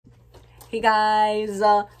Hey guys,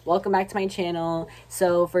 welcome back to my channel.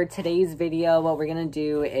 So for today's video, what we're gonna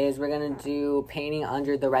do is we're gonna do painting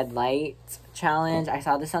under the red light challenge. I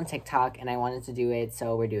saw this on TikTok and I wanted to do it,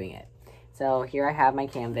 so we're doing it. So here I have my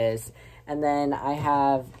canvas, and then I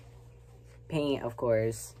have paint, of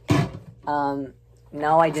course. No,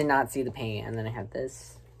 I did not see the paint. And then I have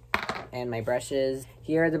this and my brushes.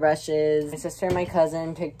 Here are the brushes. My sister and my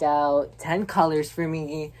cousin picked out 10 colors for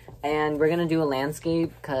me, and we're gonna do a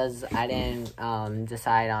landscape because I didn't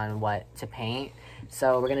decide on what to paint.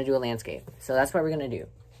 So we're gonna do a landscape. So that's what we're gonna do.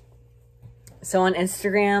 So on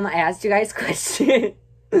Instagram, I asked you guys questions.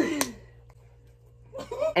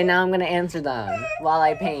 And now I'm gonna answer them while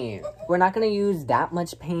I paint. We're not gonna use that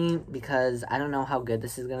much paint because I don't know how good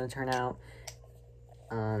this is gonna turn out.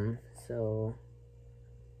 So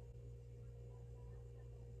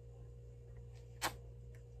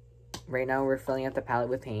right now we're filling up the palette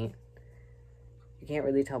with paint. You can't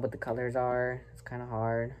really tell what the colors are. It's kind of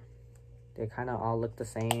hard. They kind of all look the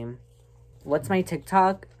same. What's my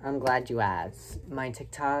TikTok? I'm glad you asked. My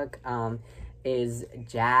TikTok is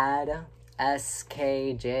Jad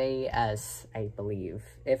SKJS, I believe.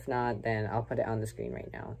 If not, then I'll put it on the screen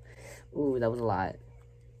right now. Ooh, that was a lot.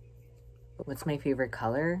 What's my favorite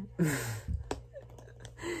color?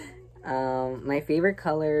 My favorite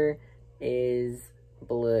color is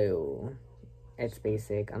blue. It's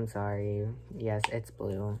basic, I'm sorry. Yes, it's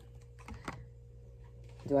blue.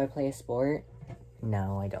 Do I play a sport?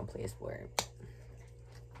 No, I don't play a sport.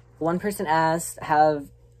 One person asked, have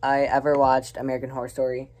I ever watched American Horror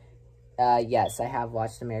Story? Yes, I have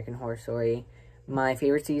watched American Horror Story. My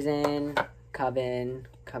favorite season, Coven.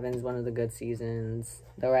 Coven's one of the good seasons.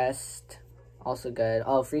 The rest, also good.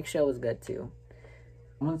 Oh, Freak Show was good too.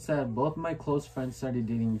 Someone said both my close friends started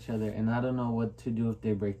dating each other, and I don't know what to do if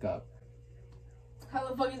they break up. How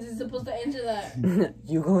the fuck is he supposed to answer that?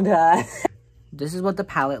 You gonna die. This is what the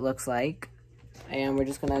palette looks like. And we're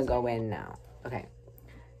just gonna go in now. Okay.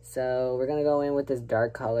 So we're gonna go in with this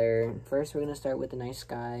dark color. First, we're gonna start with a nice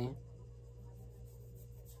sky.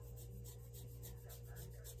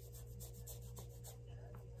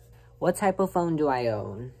 What type of phone do I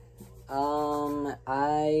own?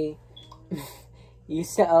 I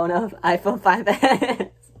used to own an iPhone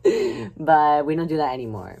 5S, but we don't do that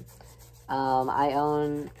anymore. I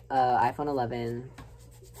own iPhone 11.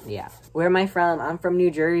 Yeah. Where am I from? I'm from New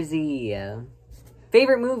Jersey.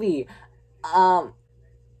 Favorite movie?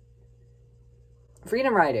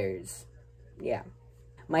 Freedom Riders. Yeah.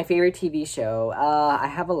 My favorite TV show? I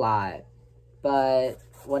have a lot, but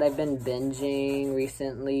what I've been binging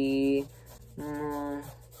recently,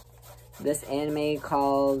 this anime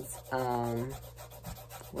called,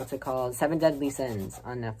 what's it called? 7 Deadly Sins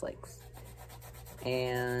on Netflix.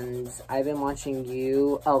 And I've been watching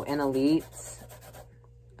and Elite.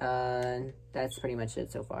 That's pretty much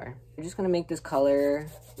it so far. We're just gonna make this color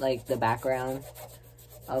like the background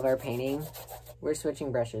of our painting. We're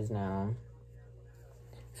switching brushes now.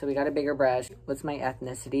 So we got a bigger brush. What's my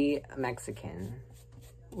ethnicity? Mexican.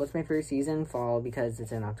 What's my favorite season? Fall, because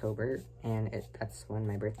it's in October, and that's when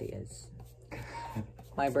my birthday is.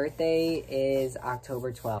 My birthday is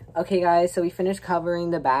October 12th. Okay, guys, so we finished covering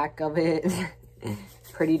the back of it.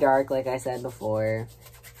 Pretty dark, like I said before.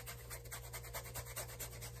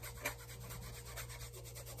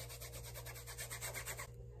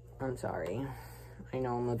 I'm sorry. I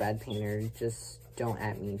know I'm a bad painter. Just don't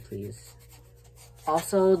at me, please.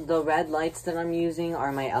 Also, the red lights that I'm using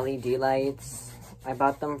are my LED lights. I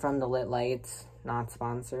bought them from the Lit Lights, not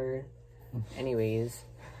sponsored. Anyways.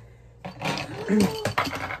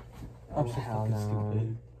 Oh, hell no.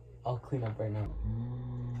 Stupid. I'll clean up right now.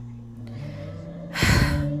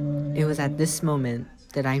 It was at this moment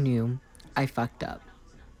that I knew I fucked up.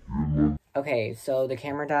 Okay, so the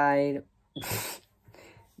camera died.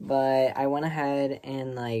 But I went ahead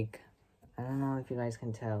and, like, I don't know if you guys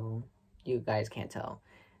can tell. You guys can't tell.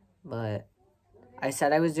 But I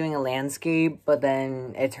said I was doing a landscape, but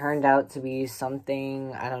then it turned out to be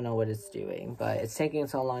something. I don't know what it's doing, but it's taking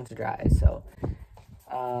so long to dry. So,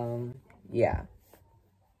 yeah.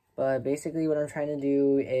 But basically what I'm trying to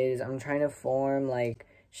do is I'm trying to form, like,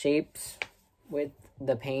 shapes with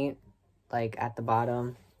the paint, like, at the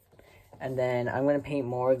bottom. And then I'm going to paint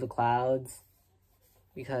more of the clouds,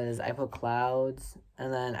 because I put clouds.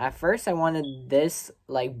 And then at first I wanted this,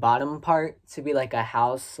 like, bottom part to be like a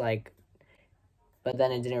house, like, but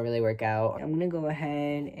then it didn't really work out. I'm gonna go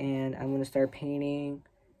ahead and I'm gonna start painting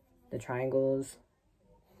the triangles.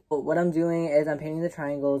 What I'm doing is I'm painting the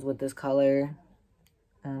triangles with this color,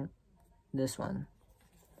 this one.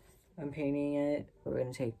 I'm painting it. We're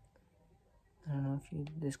gonna take, I don't know if you,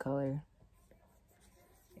 this color.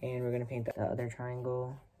 And we're gonna paint the other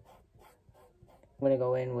triangle. I'm gonna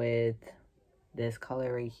go in with this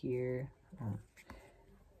color right here.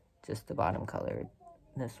 Just the bottom color.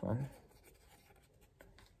 This one.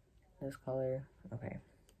 This color. Okay.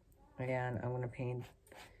 Again, I'm gonna paint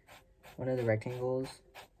one of the rectangles.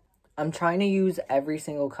 I'm trying to use every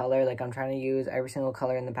single color. Like, I'm trying to use every single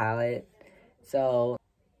color in the palette. So,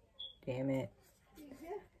 damn it.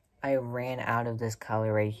 I ran out of this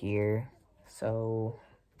color right here. So,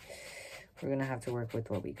 we're gonna have to work with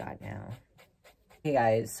what we got now. Hey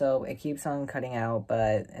guys, so it keeps on cutting out,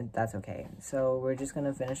 but that's okay. So, we're just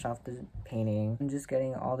gonna finish off the painting. I'm just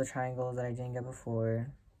getting all the triangles that I didn't get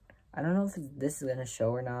before. I don't know if this is gonna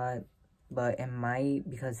show or not, but it might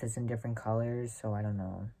because it's in different colors, so I don't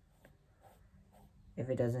know. If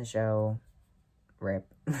it doesn't show, rip.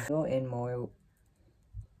 Go in more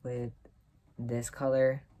with this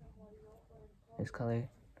color. This color.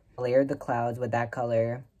 Layer the clouds with that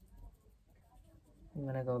color. I'm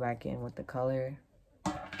gonna go back in with the color.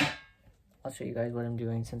 I'll show you guys what I'm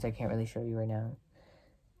doing since I can't really show you right now.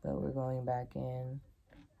 But we're going back in.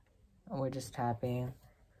 And we're just tapping.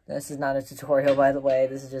 This is not a tutorial, by the way.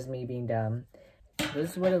 This is just me being dumb.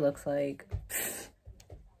 This is what it looks like.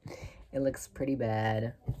 It looks pretty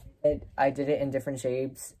bad. I did it in different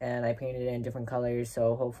shapes, and I painted it in different colors,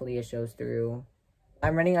 so hopefully it shows through.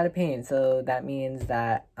 I'm running out of paint, so that means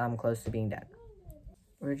that I'm close to being done.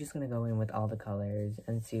 We're just gonna go in with all the colors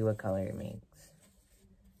and see what color it makes.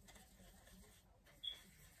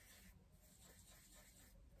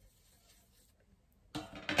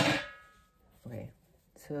 Okay,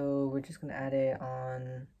 so we're just gonna add it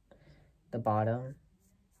on the bottom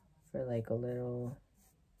for like a little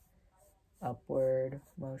upward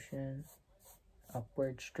motion,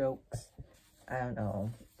 upward strokes. I don't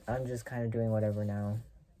know. I'm just kind of doing whatever now.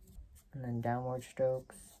 And then downward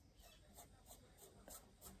strokes.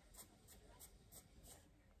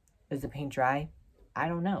 Is the paint dry? I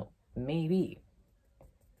don't know. Maybe.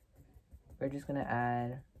 We're just gonna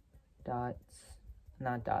add dots,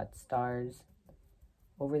 not dots, stars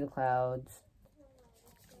over the clouds.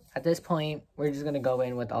 At this point, we're just gonna go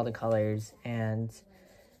in with all the colors and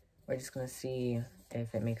we're just gonna see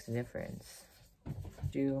if it makes a difference.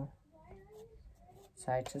 Do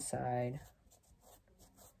side to side.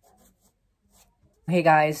 Hey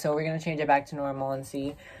guys, so we're gonna change it back to normal and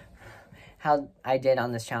see how I did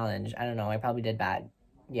on this challenge. I don't know, I probably did bad.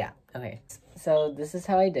 Yeah, okay. So this is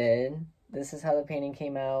how I did. This is how the painting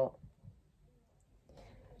came out.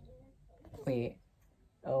 Wait.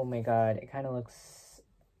 Oh my god, it kind of looks...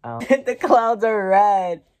 the clouds are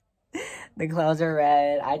red. The clouds are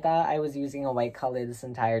red. I thought I was using a white color this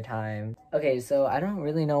entire time. Okay, so I don't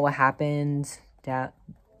really know what happened down,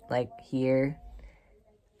 like, here.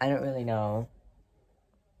 I don't really know.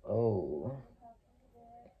 Oh.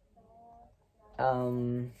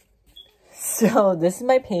 So this is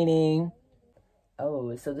my painting.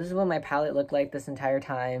 Oh, so this is what my palette looked like this entire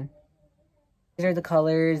time. These are the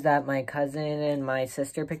colors that my cousin and my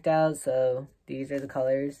sister picked out, so these are the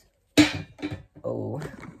colors. Oh.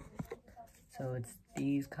 So it's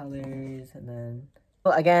these colors, and then...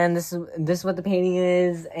 Well, again, this is what the painting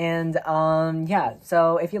is, and, yeah.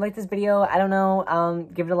 So if you like this video, I don't know,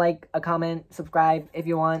 give it a like, a comment, subscribe if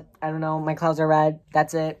you want. I don't know, my clouds are red.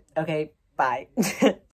 That's it. Okay, bye.